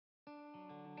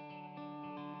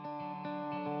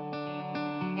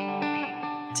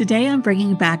Today, I'm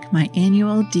bringing back my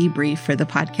annual debrief for the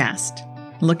podcast.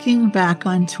 Looking back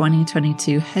on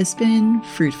 2022 has been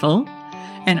fruitful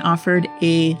and offered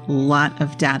a lot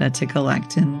of data to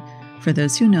collect. And for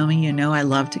those who know me, you know I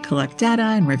love to collect data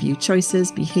and review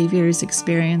choices, behaviors,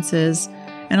 experiences,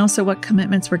 and also what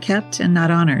commitments were kept and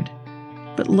not honored.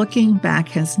 But looking back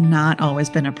has not always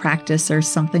been a practice or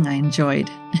something I enjoyed.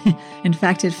 In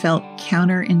fact, it felt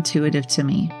counterintuitive to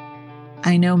me.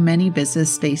 I know many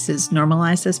business spaces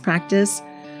normalize this practice,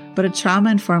 but a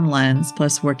trauma-informed lens,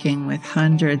 plus working with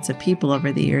hundreds of people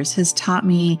over the years, has taught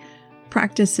me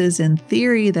practices in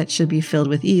theory that should be filled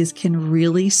with ease can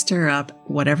really stir up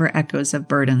whatever echoes of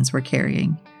burdens we're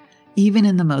carrying, even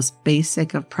in the most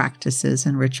basic of practices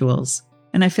and rituals.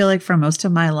 And I feel like for most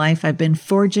of my life, I've been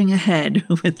forging ahead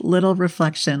with little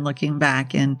reflection looking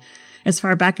back. And as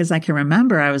far back as I can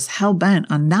remember, I was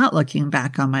hell-bent on not looking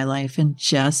back on my life and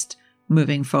just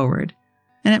moving forward.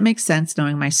 And it makes sense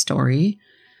knowing my story.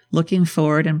 Looking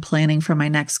forward and planning for my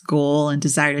next goal and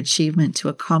desired achievement to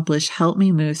accomplish helped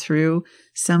me move through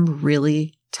some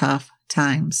really tough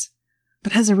times.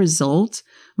 But as a result,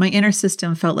 my inner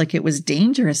system felt like it was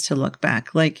dangerous to look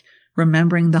back, like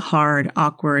remembering the hard,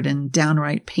 awkward, and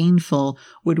downright painful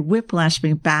would whiplash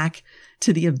me back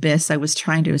to the abyss I was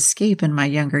trying to escape in my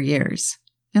younger years.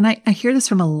 And I hear this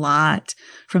from a lot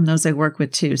from those I work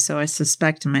with too, so I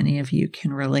suspect many of you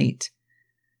can relate.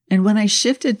 And when I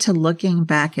shifted to looking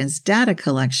back as data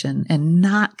collection and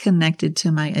not connected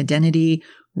to my identity,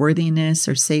 worthiness,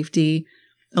 or safety,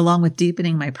 along with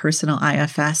deepening my personal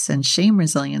IFS and shame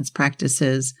resilience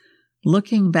practices,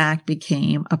 looking back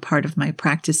became a part of my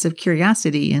practice of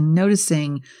curiosity and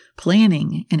noticing,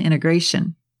 planning, and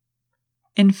integration.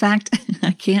 In fact,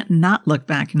 I can't not look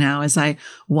back now as I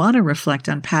want to reflect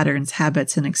on patterns,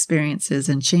 habits, and experiences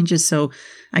and changes so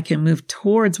I can move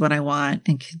towards what I want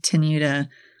and continue to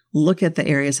look at the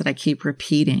areas that I keep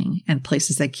repeating and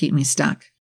places that keep me stuck.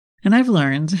 And I've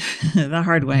learned the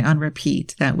hard way on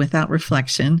repeat that without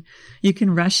reflection, you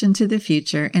can rush into the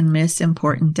future and miss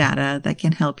important data that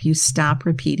can help you stop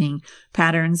repeating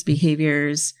patterns,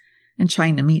 behaviors, and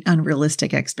trying to meet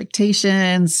unrealistic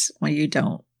expectations when you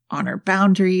don't honor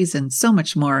boundaries, and so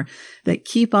much more that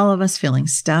keep all of us feeling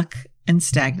stuck and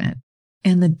stagnant.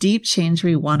 And the deep change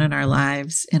we want in our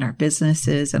lives, in our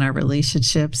businesses, in our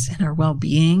relationships, in our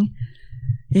well-being,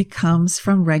 it comes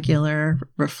from regular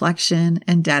reflection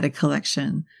and data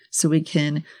collection so we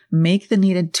can make the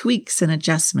needed tweaks and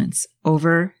adjustments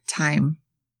over time.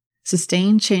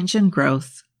 Sustained change and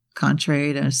growth,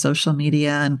 contrary to social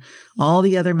media and all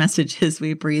the other messages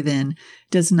we breathe in,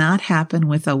 does not happen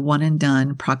with a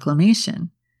one-and-done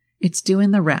proclamation. It's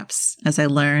doing the reps, as I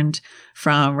learned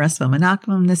from Respo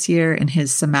Menachem this year in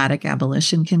his somatic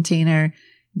abolition container,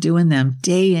 doing them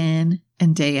day in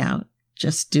and day out,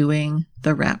 just doing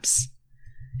the reps.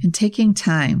 And taking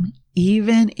time,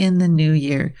 even in the new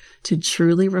year, to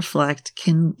truly reflect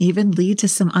can even lead to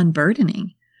some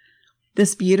unburdening.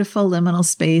 This beautiful liminal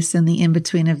space in the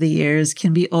in-between of the years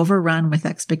can be overrun with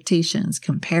expectations,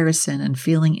 comparison, and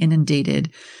feeling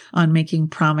inundated on making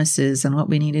promises on what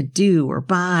we need to do or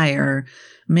buy or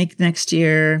make next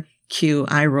year, cue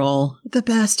eye roll, the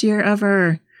best year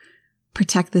ever.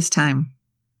 Protect this time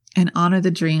and honor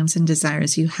the dreams and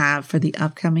desires you have for the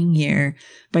upcoming year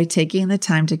by taking the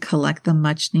time to collect the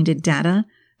much-needed data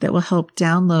that will help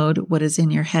download what is in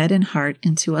your head and heart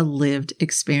into a lived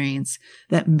experience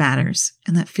that matters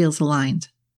and that feels aligned.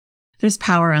 There's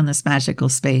power in this magical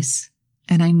space,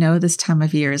 and I know this time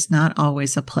of year is not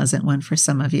always a pleasant one for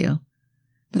some of you,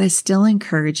 but I still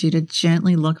encourage you to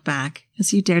gently look back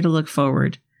as you dare to look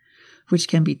forward, which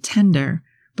can be tender,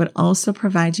 but also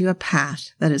provide you a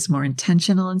path that is more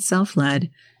intentional and self-led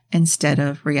instead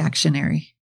of reactionary.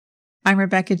 I'm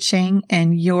Rebecca Chang,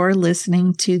 and you're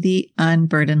listening to The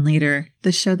Unburdened Leader,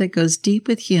 the show that goes deep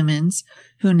with humans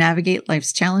who navigate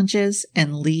life's challenges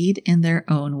and lead in their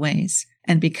own ways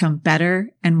and become better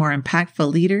and more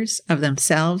impactful leaders of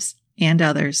themselves and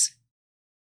others.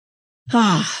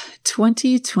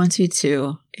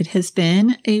 2022. It has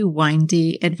been a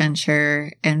windy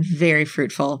adventure and very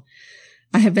fruitful.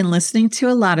 I have been listening to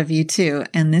a lot of you too,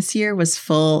 and this year was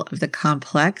full of the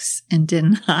complex and did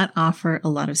not offer a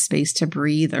lot of space to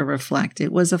breathe or reflect.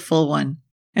 It was a full one.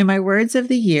 And my words of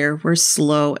the year were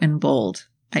slow and bold.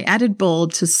 I added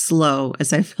bold to slow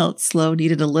as I felt slow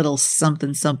needed a little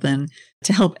something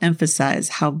to help emphasize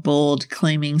how bold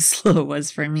claiming slow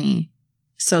was for me.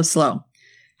 So slow.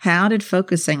 How did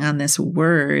focusing on this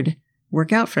word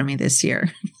work out for me this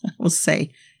year? I will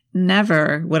say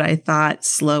never would I thought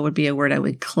slow would be a word I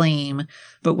would claim.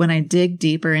 But when I dig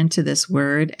deeper into this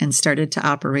word and started to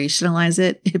operationalize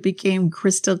it, it became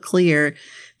crystal clear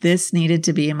this needed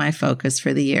to be my focus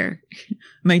for the year.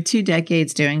 My 2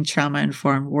 decades doing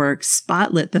trauma-informed work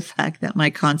spotlit the fact that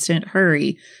my constant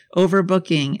hurry,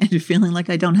 overbooking, and feeling like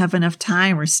I don't have enough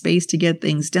time or space to get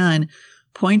things done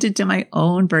pointed to my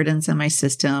own burdens in my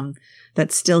system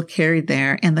that still carried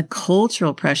there and the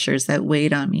cultural pressures that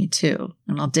weighed on me too.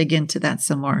 And I'll dig into that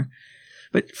some more.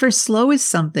 But for slow is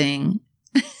something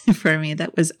for me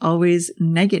that was always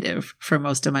negative for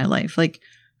most of my life. Like,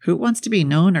 who wants to be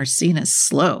known or seen as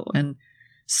slow? And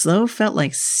slow felt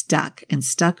like stuck, and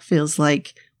stuck feels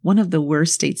like one of the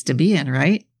worst states to be in,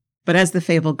 right? But as the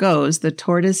fable goes, the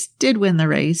tortoise did win the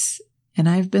race, and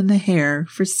I've been the hare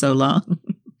for so long.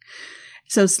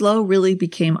 So slow really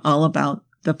became all about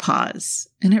the pause.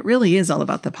 And it really is all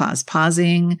about the pause.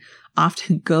 Pausing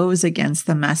often goes against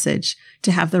the message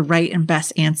to have the right and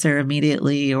best answer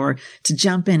immediately, or to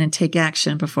jump in and take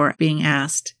action before being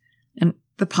asked. And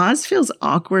the pause feels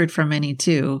awkward for many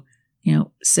too.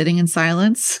 Sitting in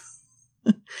silence.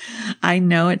 I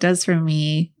know it does for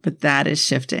me, but that is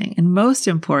shifting. And most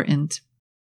important,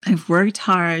 I've worked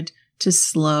hard to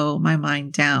slow my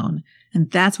mind down.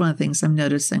 And that's one of the things I'm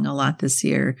noticing a lot this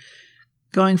year.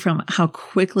 Going from how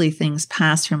quickly things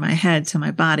pass from my head to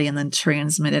my body and then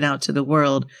transmitted out to the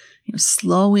world,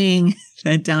 slowing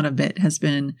that down a bit has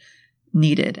been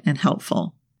needed and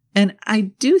helpful. And I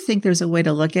do think there's a way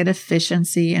to look at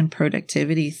efficiency and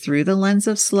productivity through the lens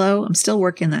of slow. I'm still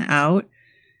working that out,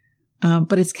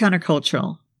 but it's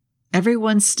countercultural.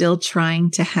 Everyone's still trying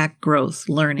to hack growth,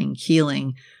 learning,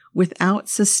 healing without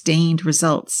sustained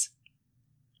results.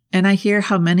 And I hear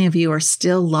how many of you are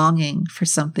still longing for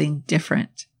something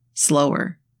different,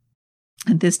 slower.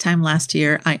 And this time last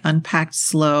year, I unpacked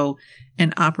slow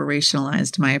and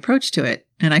operationalized my approach to it.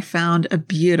 And I found a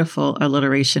beautiful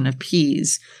alliteration of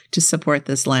P's to support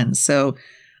this lens. So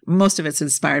most of it's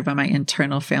inspired by my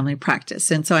internal family practice.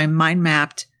 And so I mind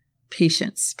mapped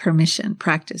patience, permission,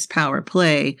 practice, power,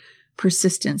 play,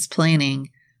 persistence,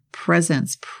 planning,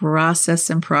 presence, process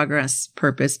and progress,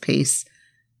 purpose, pace,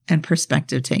 and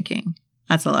perspective taking.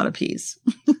 That's a lot of P's.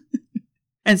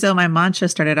 And so my mantra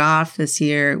started off this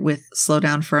year with slow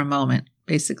down for a moment,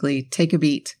 basically take a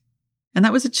beat. And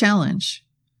that was a challenge.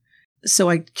 So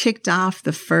I kicked off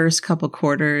the first couple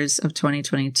quarters of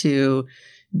 2022,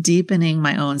 deepening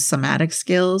my own somatic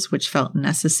skills, which felt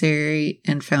necessary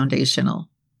and foundational.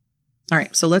 All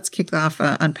right, so let's kick off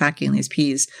unpacking these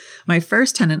P's. My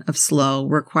first tenet of slow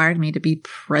required me to be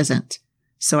present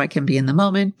so I can be in the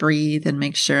moment, breathe, and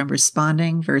make sure I'm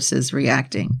responding versus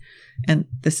reacting. And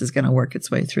this is going to work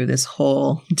its way through this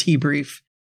whole debrief.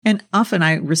 And often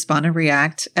I respond and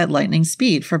react at lightning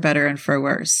speed, for better and for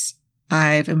worse.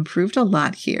 I've improved a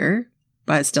lot here,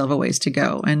 but I still have a ways to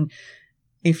go. And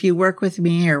if you work with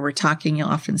me or we're talking, you'll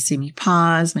often see me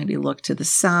pause, maybe look to the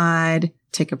side,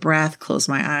 take a breath, close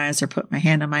my eyes, or put my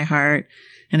hand on my heart.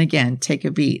 And again, take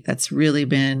a beat. That's really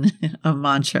been a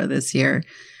mantra this year.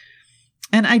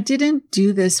 And I didn't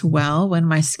do this well when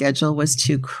my schedule was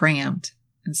too crammed.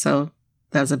 And so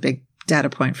that was a big data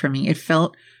point for me. It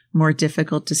felt more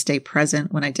difficult to stay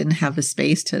present when I didn't have the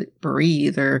space to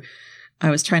breathe, or I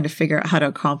was trying to figure out how to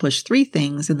accomplish 3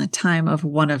 things in the time of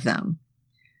one of them.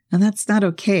 And that's not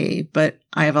okay, but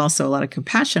I have also a lot of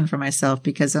compassion for myself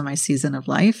because of my season of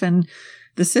life and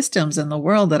the systems and the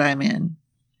world that I'm in.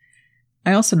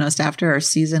 I also noticed after our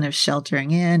season of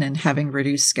sheltering in and having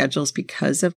reduced schedules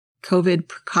because of COVID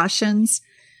precautions,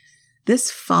 this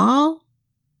fall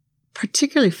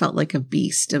particularly felt like a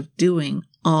beast of doing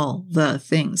all the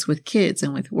things with kids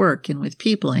and with work and with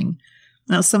peopling.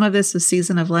 Now, some of this is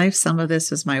season of life. Some of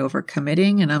this is my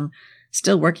overcommitting, and I'm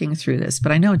still working through this.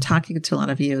 But I know talking to a lot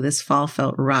of you, this fall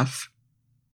felt rough.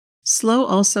 Slow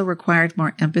also required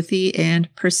more empathy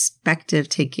and perspective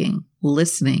taking,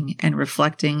 listening and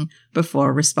reflecting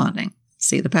before responding.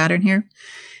 See the pattern here?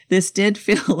 This did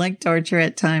feel like torture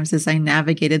at times as I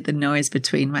navigated the noise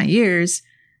between my ears.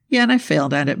 Yeah, and I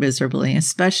failed at it miserably,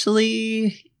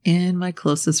 especially in my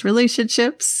closest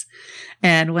relationships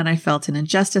and when I felt an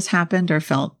injustice happened or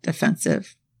felt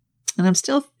defensive. And I'm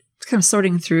still kind of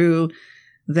sorting through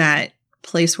that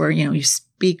place where, you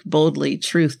speak boldly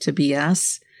truth to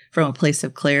BS from a place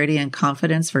of clarity and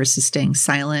confidence versus staying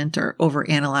silent or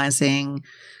overanalyzing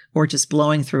or just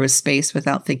blowing through a space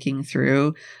without thinking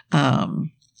through.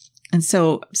 And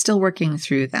so I'm still working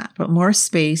through that, but more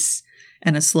space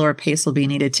and a slower pace will be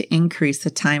needed to increase the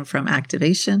time from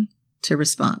activation to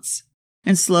response.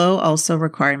 And slow also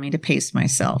required me to pace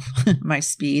myself. My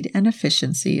speed and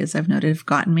efficiency, as I've noted, have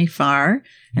gotten me far.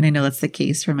 And I know that's the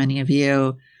case for many of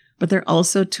you. But they're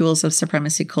also tools of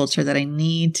supremacy culture that I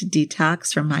need to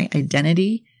detox from my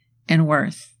identity and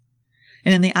worth.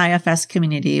 And in the IFS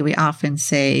community, we often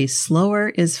say slower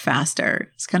is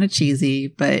faster. It's kind of cheesy,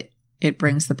 but it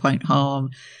brings the point home.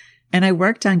 And I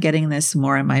worked on getting this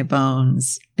more in my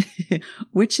bones,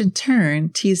 which in turn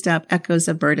teased up echoes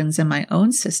of burdens in my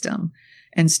own system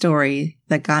and story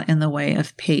that got in the way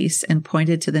of pace and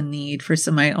pointed to the need for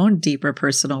some of my own deeper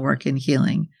personal work and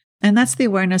healing. And that's the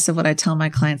awareness of what I tell my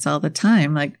clients all the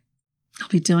time. Like, I'll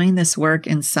be doing this work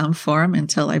in some form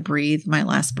until I breathe my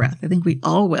last breath. I think we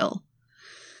all will.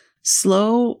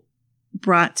 Slow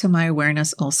brought to my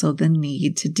awareness also the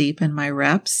need to deepen my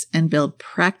reps and build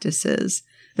practices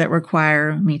that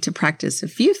require me to practice a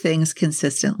few things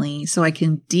consistently so I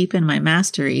can deepen my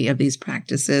mastery of these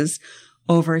practices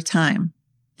over time.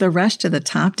 The rush to the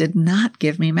top did not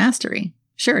give me mastery.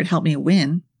 Sure, it helped me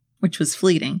win, which was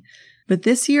fleeting. But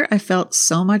this year I felt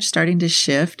so much starting to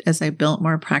shift as I built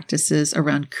more practices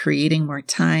around creating more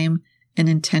time and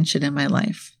intention in my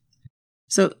life.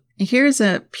 So here's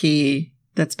a P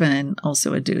that's been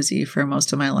also a doozy for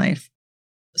most of my life.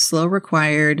 Slow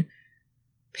required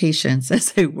patience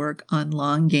as I work on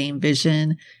long game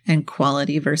vision and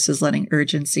quality versus letting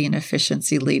urgency and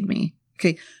efficiency lead me.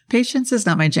 Okay, patience is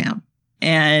not my jam,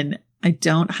 and I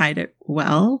don't hide it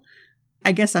well.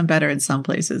 I guess I'm better in some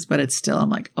places, but it's still, I'm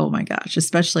like, oh my gosh,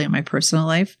 especially in my personal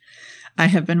life. I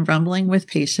have been rumbling with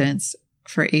patience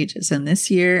for ages. And this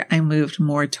year I moved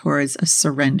more towards a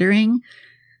surrendering,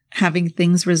 having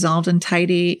things resolved and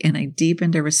tidy. And I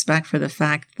deepened a respect for the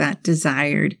fact that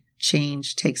desired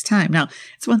change takes time. Now,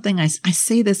 it's one thing I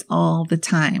say this all the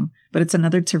time, but it's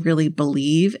another to really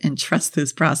believe and trust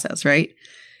this process, right?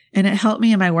 And it helped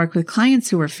me in my work with clients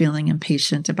who were feeling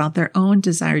impatient about their own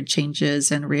desired changes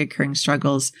and reoccurring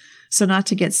struggles, so not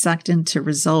to get sucked into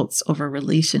results over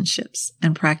relationships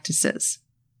and practices.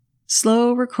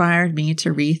 Slow required me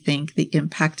to rethink the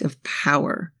impact of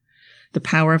power, the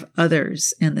power of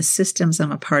others and the systems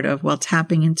I'm a part of, while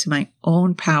tapping into my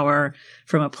own power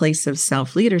from a place of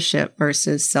self-leadership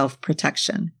versus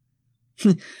self-protection.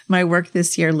 My work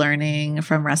this year learning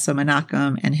from Ressa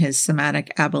Menachem and his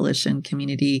somatic abolition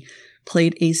community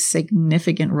played a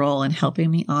significant role in helping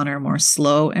me honor more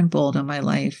slow and bold in my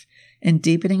life and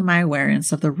deepening my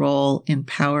awareness of the role in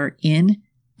power in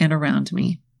and around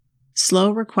me. Slow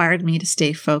required me to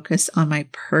stay focused on my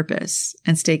purpose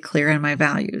and stay clear on my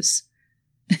values.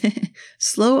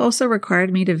 Slow also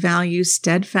required me to value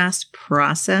steadfast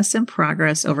process and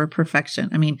progress over perfection.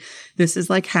 I mean, this is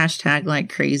like hashtag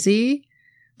like crazy,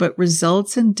 but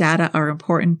results and data are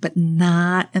important, but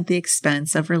not at the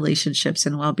expense of relationships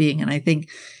and well-being. And I think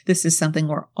this is something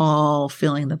we're all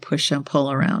feeling the push and pull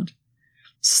around.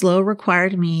 Slow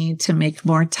required me to make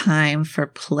more time for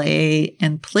play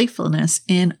and playfulness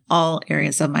in all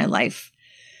areas of my life.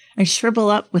 I shrivel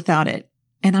up without it.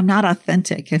 And I'm not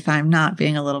authentic if I'm not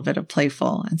being a little bit of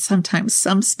playful. And sometimes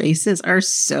some spaces are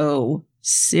so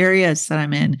serious that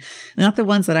I'm in, not the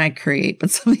ones that I create, but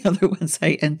some of the other ones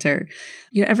I enter.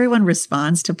 You know, everyone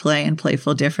responds to play and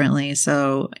playful differently.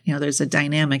 So, there's a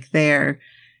dynamic there.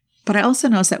 But I also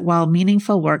notice that while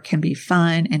meaningful work can be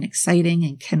fun and exciting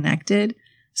and connected,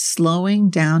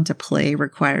 slowing down to play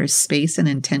requires space and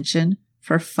intention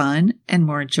for fun and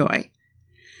more joy.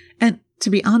 And to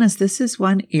be honest, this is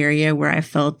one area where I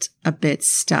felt a bit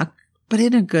stuck, but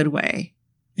in a good way,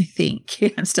 I think.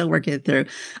 I'm still working it through.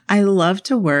 I love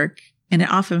to work, and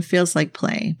it often feels like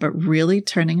play, but really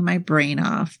turning my brain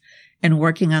off and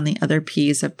working on the other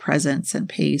P's of presence and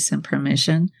pace and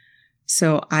permission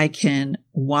so I can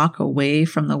walk away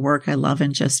from the work I love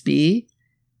and just be,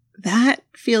 that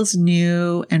feels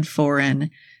new and foreign.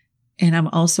 And I'm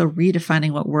also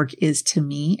redefining what work is to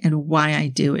me and why I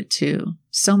do it too.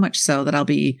 So much so that I'll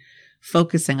be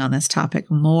focusing on this topic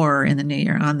more in the new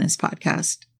year on this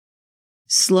podcast.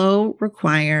 Slow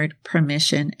required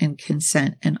permission and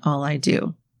consent in all I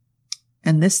do.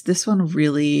 And this one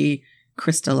really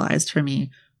crystallized for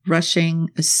me. Rushing,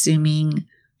 assuming,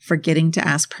 forgetting to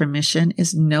ask permission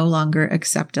is no longer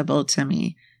acceptable to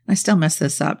me. I still mess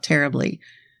this up terribly,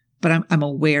 but I'm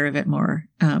aware of it more.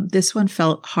 This one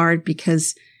felt hard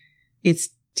because it's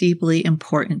deeply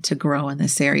important to grow in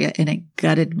this area, and it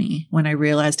gutted me when I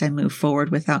realized I moved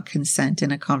forward without consent in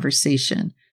a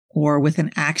conversation or with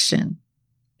an action.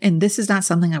 And this is not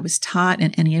something I was taught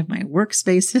in any of my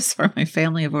workspaces or my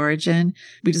family of origin.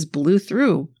 We just blew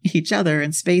through each other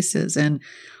in spaces. And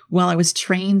while I was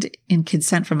trained in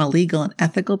consent from a legal and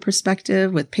ethical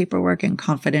perspective with paperwork and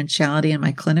confidentiality in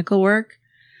my clinical work,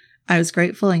 I was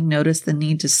grateful I noticed the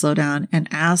need to slow down and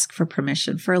ask for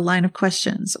permission for a line of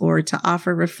questions or to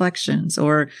offer reflections,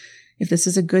 or if this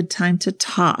is a good time to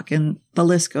talk, and the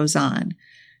list goes on.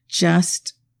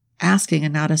 Just asking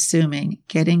and not assuming,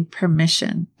 getting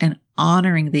permission and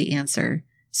honoring the answer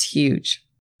is huge.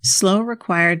 Slow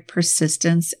required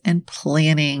persistence and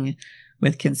planning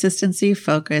with consistency,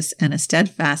 focus, and a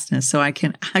steadfastness so I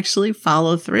can actually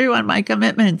follow through on my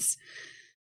commitments.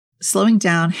 Slowing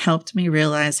down helped me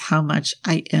realize how much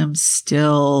I am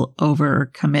still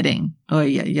overcommitting.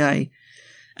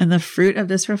 And the fruit of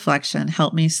this reflection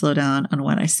helped me slow down on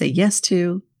what I say yes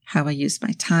to, how I use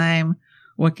my time,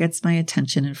 what gets my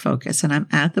attention and focus. And I'm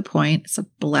at the point, it's a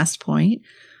blessed point,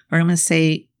 where I'm going to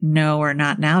say no or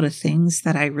not now to things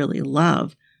that I really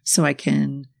love so I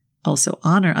can also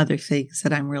honor other things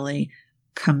that I'm really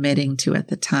committing to at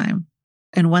the time.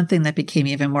 And one thing that became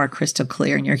even more crystal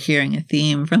clear, and you're hearing a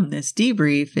theme from this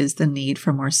debrief, is the need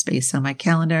for more space on my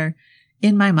calendar,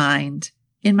 in my mind,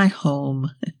 in my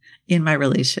home, in my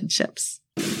relationships.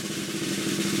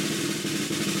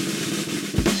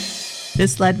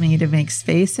 This led me to make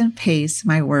space and pace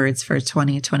my words for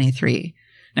 2023.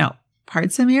 Now,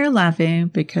 parts of me are laughing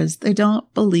because they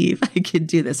don't believe I could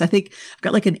do this. I think I've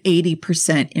got like an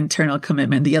 80% internal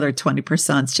commitment. The other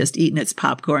 20% is just eating its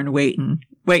popcorn, waiting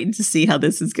to see how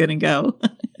this is going to go.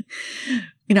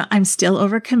 I'm still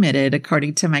overcommitted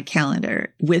according to my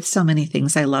calendar with so many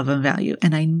things I love and value.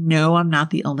 And I know I'm not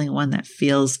the only one that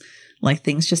feels like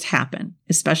things just happen,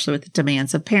 especially with the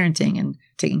demands of parenting and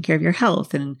taking care of your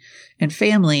health and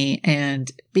family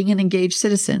and being an engaged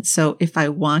citizen. So if I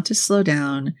want to slow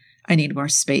down, I need more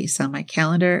space on my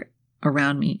calendar,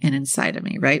 around me, and inside of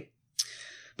me, right?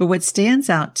 But what stands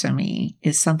out to me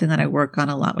is something that I work on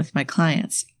a lot with my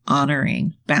clients,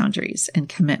 honoring boundaries and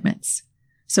commitments.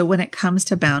 So when it comes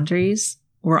to boundaries,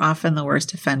 we're often the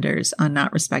worst offenders on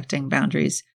not respecting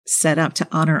boundaries set up to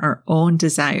honor our own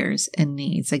desires and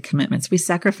needs and commitments. We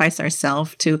sacrifice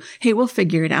ourselves to, hey, we'll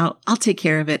figure it out. I'll take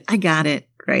care of it. I got it,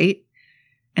 right?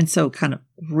 And so kind of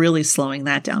really slowing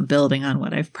that down, building on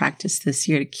what I've practiced this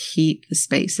year to keep the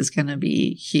space is going to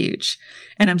be huge.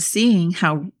 And I'm seeing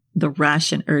how the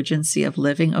rush and urgency of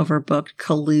living overbooked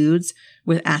colludes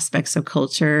with aspects of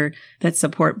culture that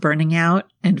support burning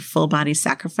out and full body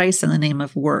sacrifice in the name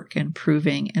of work and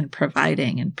proving and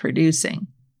providing and producing.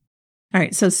 All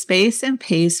right, so space and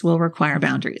pace will require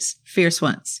boundaries, fierce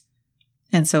ones.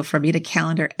 And so for me to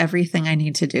calendar everything I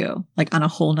need to do, like on a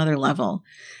whole nother level,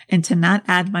 and to not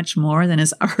add much more than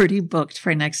is already booked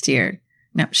for next year.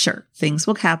 Now, sure, things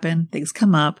will happen, things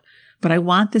come up, but I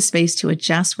want the space to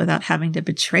adjust without having to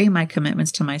betray my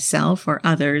commitments to myself or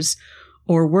others,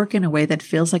 or work in a way that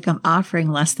feels like I'm offering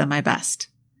less than my best.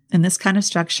 And this kind of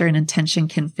structure and intention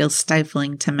can feel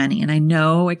stifling to many. And I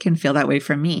know it can feel that way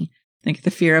for me. Like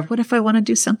the fear of what if I want to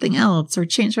do something else or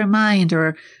change my mind,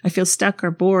 or I feel stuck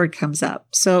or bored comes up.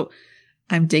 So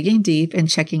I'm digging deep and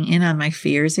checking in on my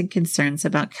fears and concerns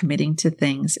about committing to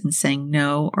things and saying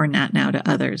no or not now to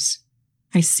others.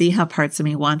 I see how parts of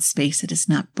me want space that is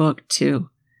not booked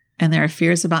too. And there are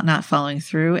fears about not following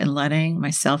through and letting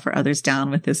myself or others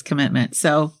down with this commitment.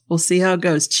 So we'll see how it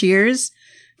goes. Cheers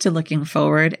to looking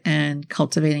forward and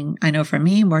cultivating, I know for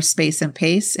me, more space and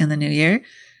pace in the new year.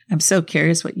 I'm so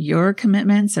curious what your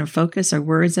commitments or focus or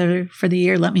words are for the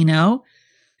year. Let me know.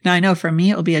 Now, I know for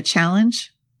me, it will be a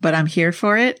challenge, but I'm here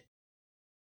for it.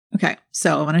 Okay,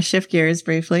 so I want to shift gears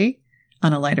briefly.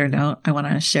 On a lighter note, I want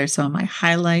to share some of my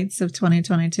highlights of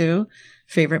 2022,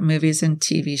 favorite movies and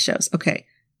TV shows. Okay,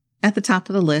 at the top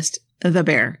of the list, The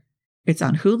Bear. It's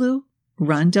on Hulu,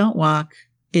 Run, Don't Walk.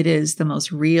 It is the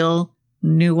most real,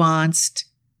 nuanced,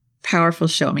 powerful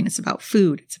show. I mean, it's about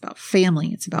food, it's about family,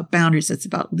 it's about boundaries, it's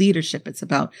about leadership, it's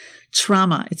about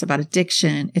trauma, it's about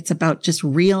addiction, it's about just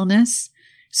realness.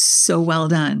 So well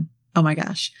done. Oh my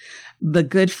gosh. The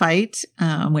Good Fight,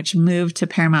 which moved to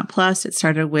Paramount Plus. It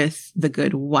started with The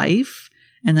Good Wife,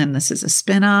 and then this is a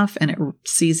spinoff,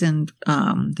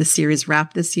 and the series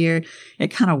wrapped this year. It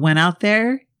kind of went out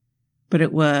there, but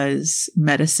it was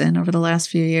medicine over the last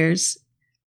few years.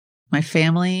 My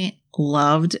family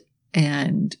loved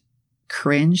and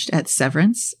cringed at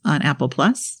Severance on Apple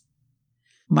Plus.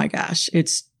 My gosh,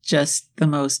 it's just the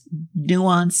most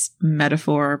nuanced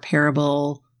metaphor,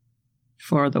 parable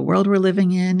for the world we're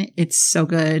living in. It's so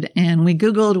good. And we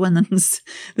Googled when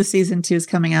the season 2 is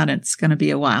coming out. It's going to be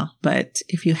a while, but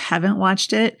if you haven't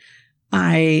watched it,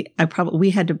 we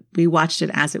watched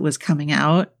it as it was coming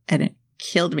out, and it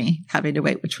killed me having to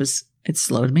wait, it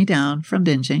slowed me down from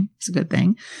binging. It's a good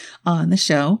thing on the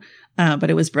show, but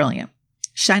it was brilliant.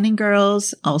 Shining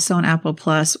Girls, also on Apple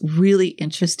Plus, really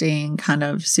interesting kind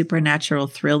of supernatural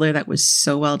thriller that was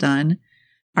so well done.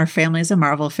 Our family is a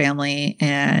Marvel family,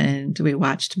 and we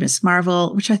watched Miss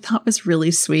Marvel, which I thought was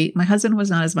really sweet. My husband was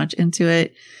not as much into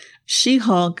it.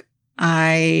 She-Hulk,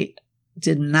 I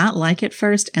did not like it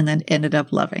first and then ended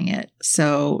up loving it.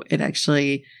 So it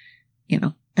actually,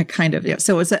 I kind of,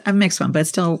 so it was a mixed one, but it's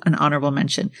still an honorable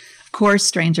mention. Of course,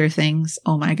 Stranger Things.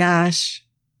 Oh my gosh.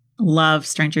 Love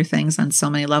Stranger Things on so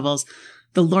many levels.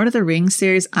 The Lord of the Rings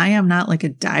series, I am not like a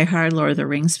diehard Lord of the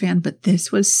Rings fan, but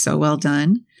this was so well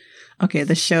done. Okay,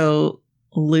 the show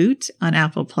Loot on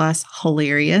Apple Plus,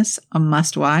 hilarious, a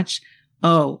must watch.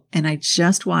 Oh, and I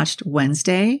just watched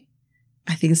Wednesday.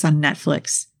 I think it's on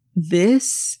Netflix.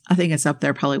 This, I think it's up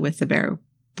there probably with The Bear.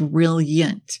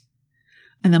 Brilliant.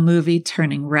 And the movie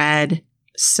Turning Red,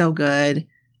 so good.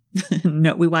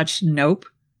 No, we watched Nope.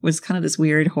 It was kind of this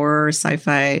weird horror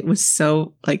sci-fi. It was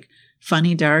so like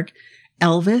funny, dark.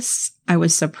 Elvis, I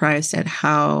was surprised at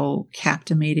how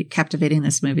captivating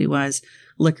this movie was.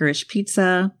 Licorice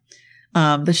Pizza,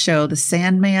 the show The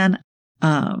Sandman,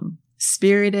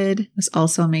 Spirited was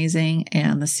also amazing,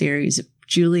 and the series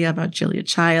Julia about Julia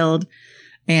Child,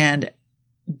 and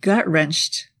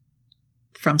gut-wrenched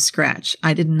from scratch.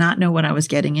 I did not know what I was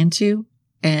getting into,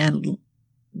 and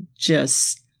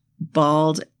just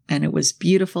bawled, and it was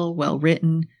beautiful,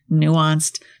 well-written,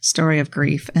 nuanced story of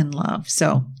grief and love.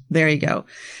 So there you go.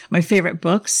 My favorite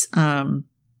books,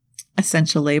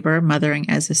 Essential Labor, Mothering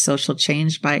as a Social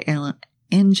Change by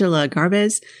Angela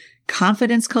Garbes.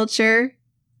 Confidence Culture.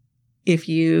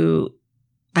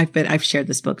 I've shared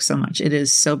this book so much. It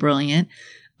is so brilliant.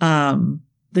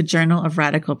 The Journal of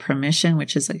Radical Permission,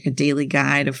 which is like a daily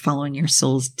guide of following your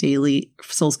soul's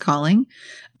calling,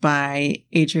 by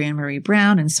Adrienne Marie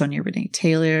Brown and Sonia Renee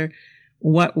Taylor.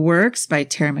 What Works by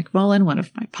Tara McMullen, one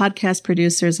of my podcast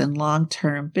producers and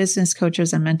long-term business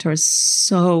coaches and mentors.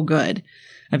 So good.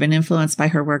 I've been influenced by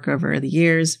her work over the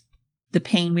years. The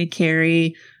Pain We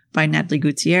Carry by Natalie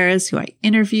Gutierrez, who I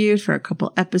interviewed for a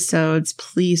couple episodes.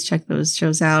 Please check those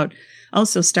shows out.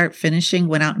 Also, Start Finishing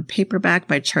went out in paperback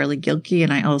by Charlie Gilkey,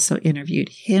 and I also interviewed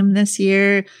him this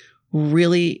year,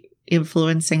 really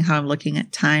influencing how I'm looking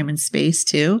at time and space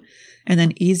too. And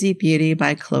then Easy Beauty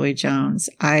by Chloe Jones.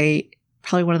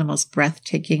 Probably one of the most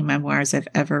breathtaking memoirs I've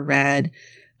ever read,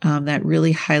 that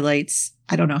really highlights,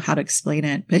 I don't know how to explain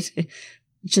it, but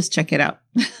just check it out.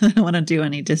 I don't want to do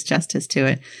any disjustice to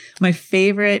it. My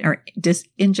favorite, or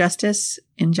injustice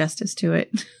to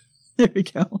it. There we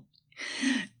go.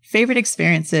 Favorite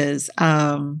experiences.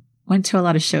 Went to a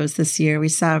lot of shows this year. We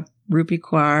saw Rupi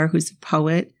Kaur, who's a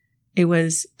poet. It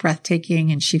was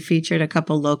breathtaking, and she featured a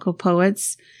couple local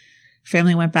poets.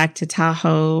 Family went back to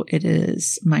Tahoe. It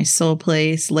is my soul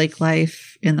place, lake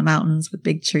life in the mountains with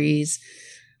big trees.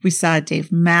 We saw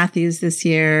Dave Matthews this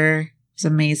year. It was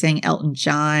amazing. Elton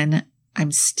John.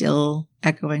 I'm still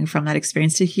echoing from that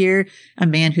experience to hear a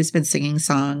man who's been singing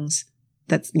songs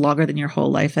that's longer than your whole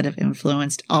life that have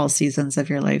influenced all seasons of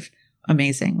your life.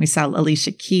 Amazing. We saw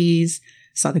Alicia Keys,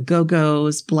 saw the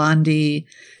Go-Go's, Blondie,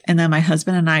 and then my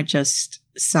husband and I just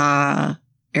saw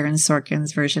Aaron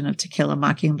Sorkin's version of To Kill a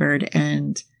Mockingbird,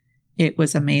 and it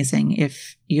was amazing.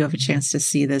 If you have a chance to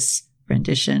see this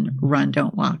rendition, run,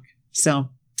 don't walk. So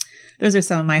those are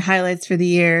some of my highlights for the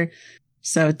year.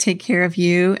 So take care of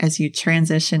you as you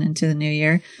transition into the new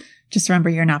year. Just remember,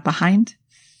 you're not behind.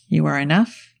 You are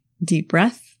enough. Deep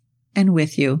breath, and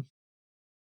with you.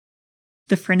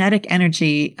 The frenetic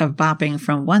energy of bopping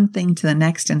from one thing to the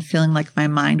next and feeling like my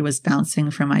mind was bouncing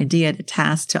from idea to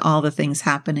task to all the things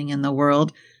happening in the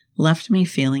world left me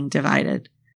feeling divided.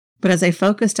 But as I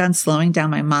focused on slowing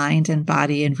down my mind and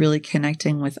body and really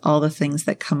connecting with all the things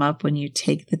that come up when you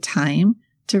take the time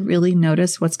to really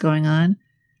notice what's going on,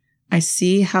 I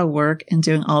see how work and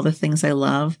doing all the things I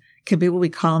love can be what we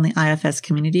call in the IFS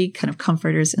community kind of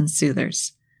comforters and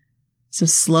soothers. So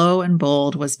slow and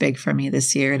bold was big for me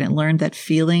this year, and it learned that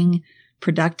feeling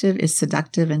productive is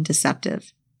seductive and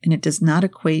deceptive, and it does not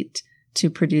equate to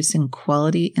producing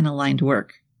quality and aligned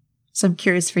work. So I'm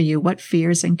curious for you, what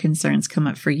fears and concerns come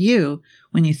up for you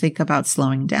when you think about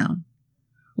slowing down?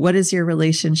 What is your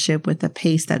relationship with the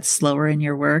pace that's slower in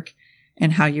your work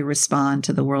and how you respond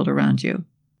to the world around you?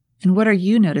 And what are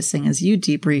you noticing as you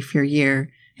debrief your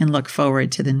year and look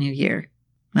forward to the new year?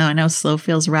 Now, I know slow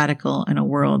feels radical in a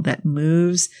world that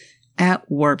moves at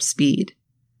warp speed.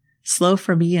 Slow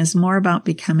for me is more about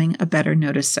becoming a better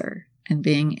noticer and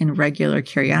being in regular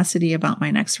curiosity about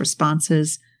my next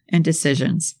responses and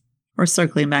decisions, or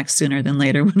circling back sooner than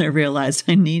later when I realize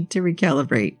I need to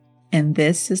recalibrate. And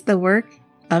this is the work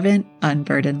of an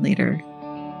unburdened leader.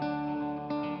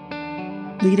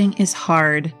 Leading is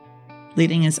hard.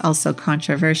 Leading is also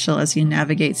controversial as you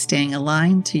navigate staying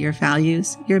aligned to your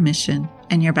values, your mission,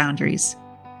 and your boundaries.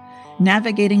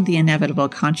 Navigating the inevitable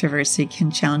controversy can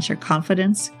challenge your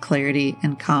confidence, clarity,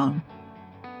 and calm.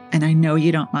 And I know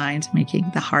you don't mind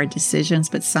making the hard decisions,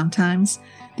 but sometimes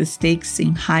the stakes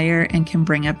seem higher and can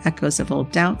bring up echoes of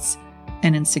old doubts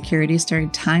and insecurities during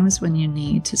times when you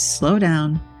need to slow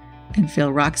down and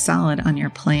feel rock solid on your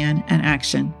plan and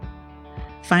action.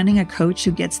 Finding a coach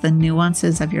who gets the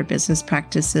nuances of your business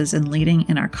practices and leading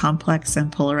in our complex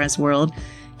and polarized world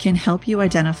can help you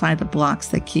identify the blocks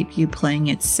that keep you playing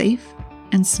it safe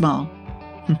and small.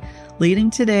 Leading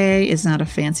today is not a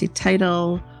fancy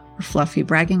title or fluffy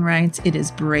bragging rights. It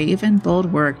is brave and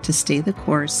bold work to stay the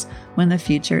course when the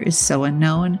future is so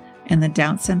unknown and the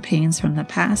doubts and pains from the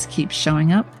past keep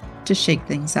showing up to shake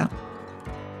things up.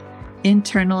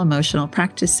 Internal emotional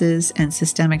practices and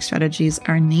systemic strategies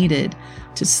are needed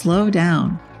to slow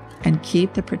down and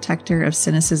keep the protector of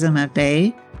cynicism at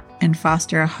bay and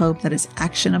foster a hope that is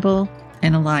actionable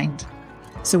and aligned.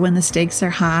 So when the stakes are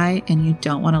high and you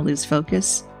don't want to lose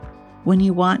focus, when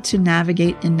you want to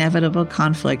navigate inevitable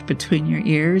conflict between your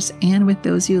ears and with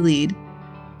those you lead,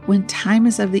 when time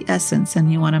is of the essence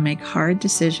and you want to make hard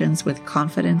decisions with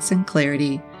confidence and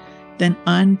clarity, then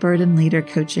Unburdened Leader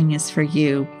Coaching is for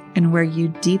you, and where you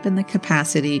deepen the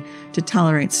capacity to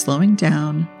tolerate slowing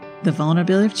down, the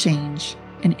vulnerability of change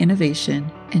and innovation,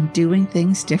 and doing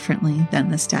things differently than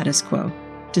the status quo.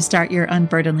 To start your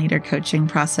Unburdened Leader coaching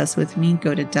process with me,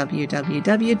 go to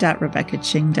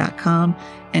www.rebeccaching.com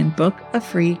and book a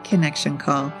free connection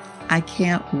call. I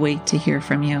can't wait to hear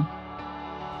from you.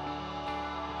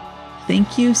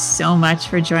 Thank you so much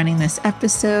for joining this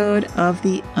episode of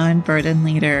The Unburdened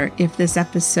Leader. If this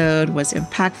episode was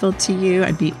impactful to you,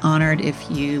 I'd be honored if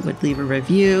you would leave a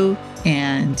review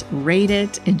and rate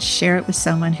it and share it with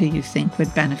someone who you think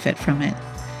would benefit from it.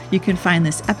 You can find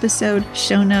this episode,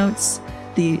 show notes,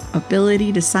 the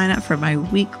ability to sign up for my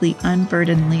weekly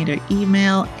Unburdened Leader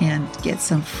email and get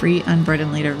some free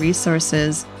Unburdened Leader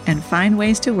resources and find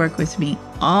ways to work with me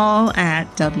all at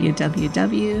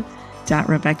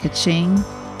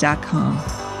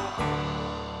www.rebeccaching.com.